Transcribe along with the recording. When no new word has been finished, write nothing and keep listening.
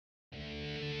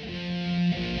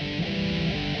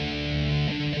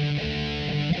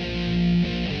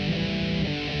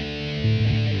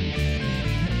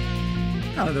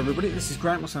Hello there everybody, this is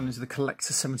Grant, my son is the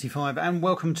Collector 75, and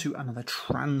welcome to another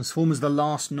Transformers The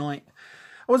Last Night.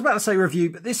 I was about to say review,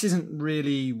 but this isn't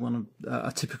really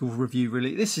a typical review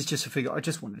really. This is just a figure I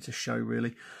just wanted to show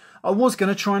really. I was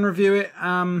going to try and review it,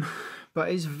 but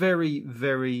it's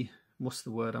very, what's the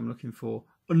word I'm looking for?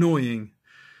 Annoying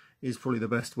is probably the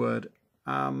best word.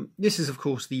 This is of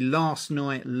course the Last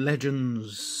Night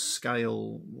Legends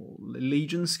scale, or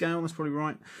Legion scale, that's probably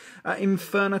right.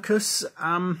 INFERNOCUS.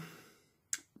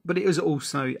 But it was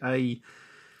also a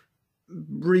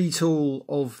retool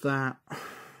of that,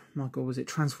 my god, was it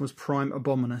Transformers Prime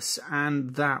Abominus,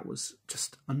 and that was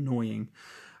just annoying.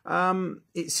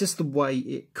 It's just the way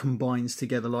it combines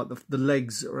together, like the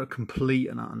legs are a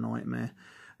complete and utter nightmare.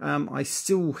 I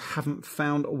still haven't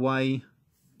found a way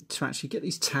to actually get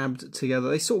these tabbed together.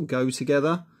 They sort of go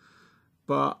together,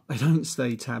 but they don't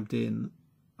stay tabbed in.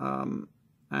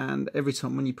 And every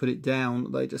time when you put it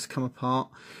down, they just come apart.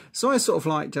 So I sort of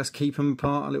like just keep them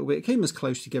apart a little bit, keep them as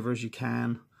close together as you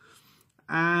can.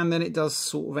 And then it does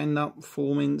sort of end up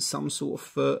forming some sort of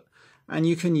foot. And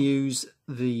you can use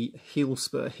the heel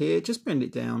spur here, just bend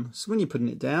it down. So when you're putting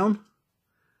it down,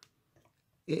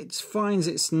 it finds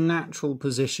its natural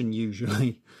position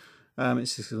usually.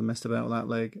 It's just because I messed about with that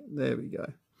leg. There we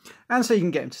go. And so you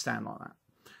can get him to stand like that.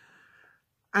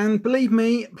 And believe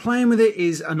me, playing with it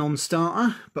is a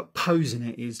non-starter, but posing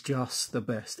it is just the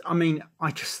best. I mean,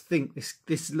 I just think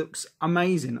this looks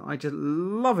amazing. I just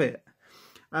love it.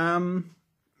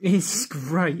 It's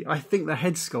great. I think the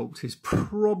head sculpt is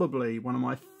probably one of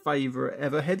my favourite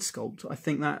ever head sculpt. I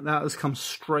think that has come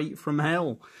straight from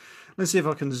hell. Let's see if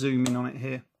I can zoom in on it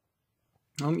here.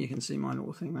 Oh, you can see my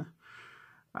little thing there.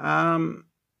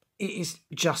 It is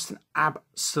just an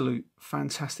absolute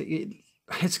fantastic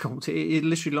head sculpt. It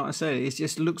literally, like I said, it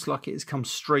just looks like it's come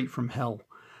straight from hell.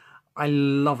 I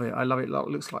love it. I love it. It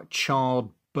looks like charred,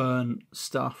 burnt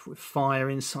stuff with fire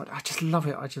inside. I just love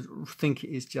it. I just think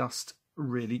it is just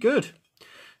really good.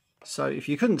 So if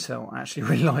you couldn't tell, I actually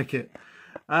really like it.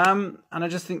 And I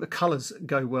just think the colours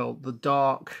go well. The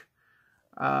dark,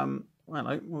 hello,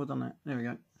 well done there. There we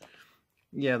go.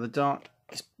 Yeah, the dark.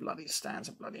 This bloody stands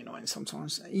are bloody annoying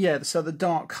sometimes. Yeah, so the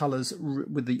dark colours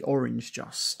with the orange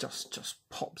just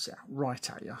pops out right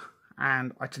at you,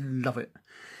 and I just love it.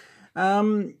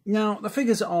 Now the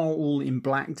figures are all in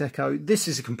black deco. This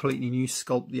is a completely new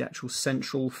sculpt. The actual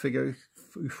central figure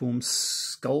who forms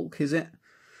Skulk, is it?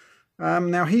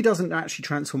 Now he doesn't actually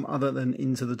transform other than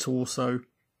into the torso,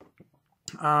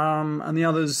 and the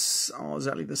others are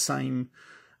exactly the same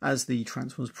as the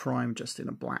Transformers Prime, just in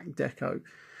a black deco.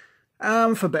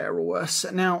 For better or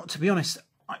worse. Now, to be honest,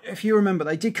 if you remember,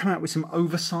 they did come out with some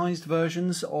oversized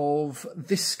versions of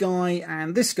this guy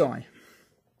and this guy.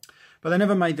 But they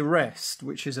never made the rest,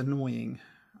 which is annoying,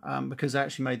 because they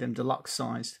actually made them deluxe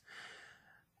sized.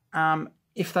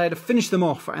 If they had finished them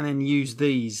off and then used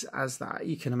these as that,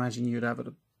 you can imagine you'd have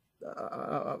a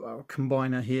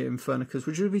combiner here, INFERNOCUS,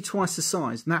 which would be twice the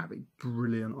size, and that'd be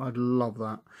brilliant. I'd love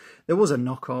that. There was a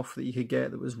knockoff that you could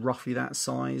get that was roughly that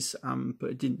size,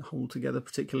 but it didn't hold together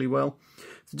particularly well.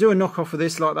 To do a knockoff of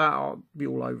this like that, I'll be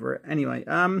all over it. Anyway,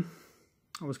 I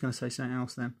was going to say something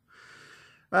else then.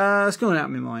 It's gone out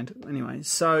of my mind. Anyway,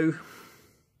 so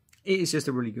it is just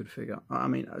a really good figure. I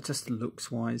mean, just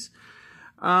looks wise.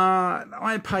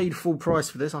 I paid full price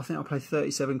for this. I think I paid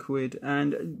 37 quid,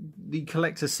 and the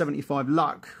Collector 75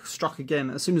 luck struck again.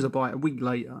 As soon as I buy it a week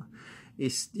later,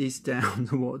 it's down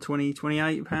to what,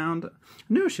 28 pound. I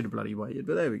knew I should have bloody waited,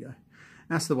 but there we go.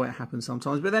 That's the way it happens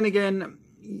sometimes. But then again,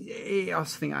 I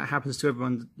think that happens to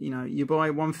everyone. You know, you buy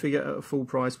one figure at a full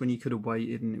price when you could have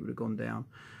waited and it would have gone down.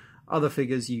 Other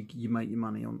figures you make your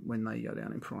money on when they go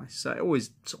down in price. So it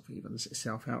always sort of evens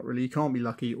itself out really. You can't be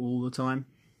lucky all the time.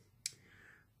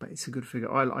 But it's a good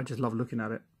figure. I just love looking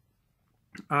at it.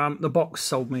 The box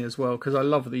sold me as well, because I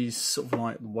love these sort of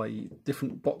like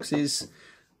different boxes.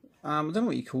 I don't know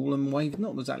what you call them.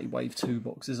 Not exactly wave 2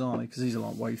 boxes, are they? Because these are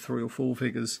like wave 3 or 4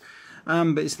 figures.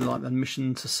 But it's like the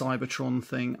Mission to Cybertron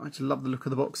thing. I just love the look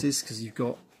of the boxes, because you've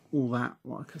got all that,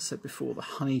 like I said before, the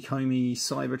honeycomby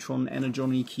Cybertron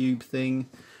Energon cube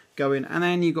thing going. And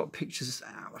then you've got pictures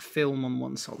out of the film on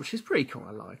one side, which is pretty cool.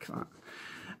 I like that.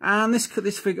 And this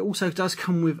figure also does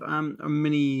come with a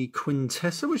mini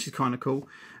Quintessa, which is kind of cool.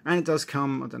 And it does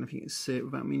come, I don't know if you can see it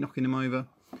without me knocking him over.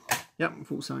 Yep, I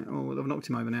thought so. Oh, I've knocked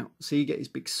him over now. So you get his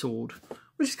big sword,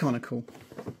 which is kind of cool.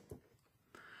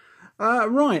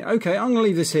 Right, okay, I'm going to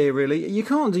leave this here, really. You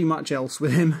can't do much else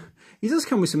with him. He does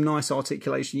come with some nice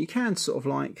articulation. You can sort of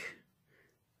like,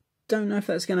 don't know if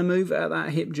that's going to move at that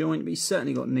hip joint, but he's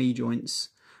certainly got knee joints.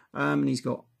 And he's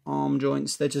got arm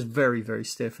joints. They're just very, very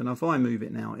stiff, and if I move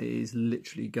it now, it is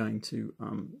literally going to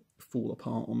fall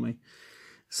apart on me.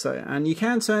 So, and you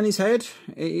can turn his head.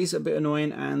 It is a bit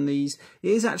annoying, and it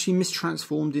is actually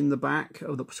mistransformed in the back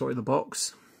of the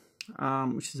box,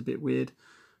 which is a bit weird.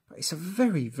 But it's a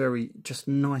very, very just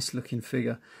nice looking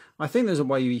figure. I think there's a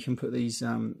way you can put these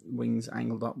wings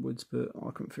angled upwards, but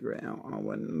I couldn't figure it out, and I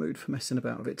wasn't in the mood for messing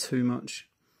about with it too much.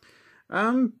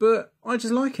 But I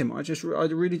just like him. I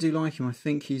really do like him. I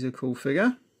think he's a cool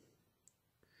figure.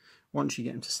 Once you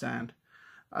get him to stand.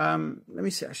 Let me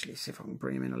see if I can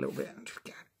bring him in a little bit and just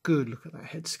get a good look at that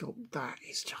head sculpt. That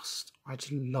is just, I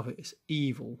just love it. It's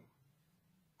evil.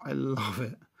 I love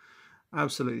it.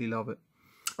 Absolutely love it.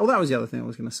 Oh, that was the other thing I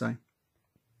was going to say.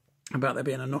 About there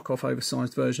being a knockoff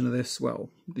oversized version of this. Well,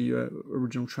 the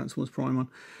original Transformers Prime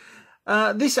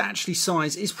one. This actually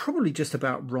size is probably just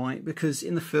about right, because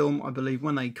in the film, I believe,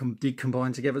 when they did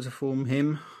combine together to form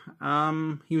him,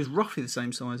 he was roughly the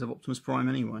same size of Optimus Prime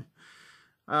anyway.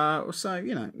 So,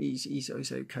 you know, he's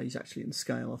okay. He's actually in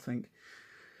scale, I think.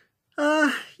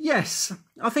 Yes,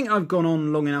 I think I've gone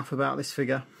on long enough about this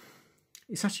figure.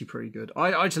 It's actually pretty good.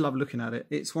 I just love looking at it.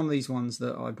 It's one of these ones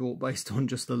that I bought based on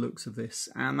just the looks of this,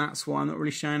 and that's why I'm not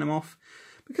really showing them off,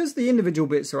 because the individual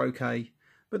bits are okay.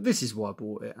 But this is why I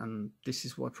bought it, and this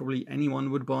is why probably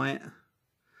anyone would buy it.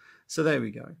 So there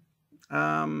we go.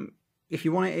 If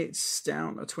you want it, it's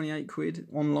down at 28 quid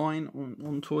online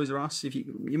on Toys R Us.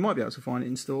 You might be able to find it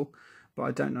in store, but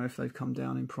I don't know if they've come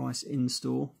down in price in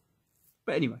store.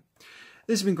 But anyway,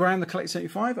 this has been Graham, the Collect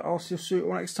 75. I'll see you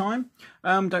all next time.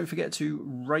 Don't forget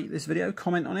to rate this video,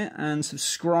 comment on it, and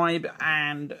subscribe,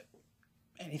 and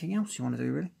anything else you want to do,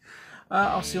 really.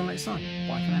 I'll see you all next time.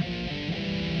 Bye for now.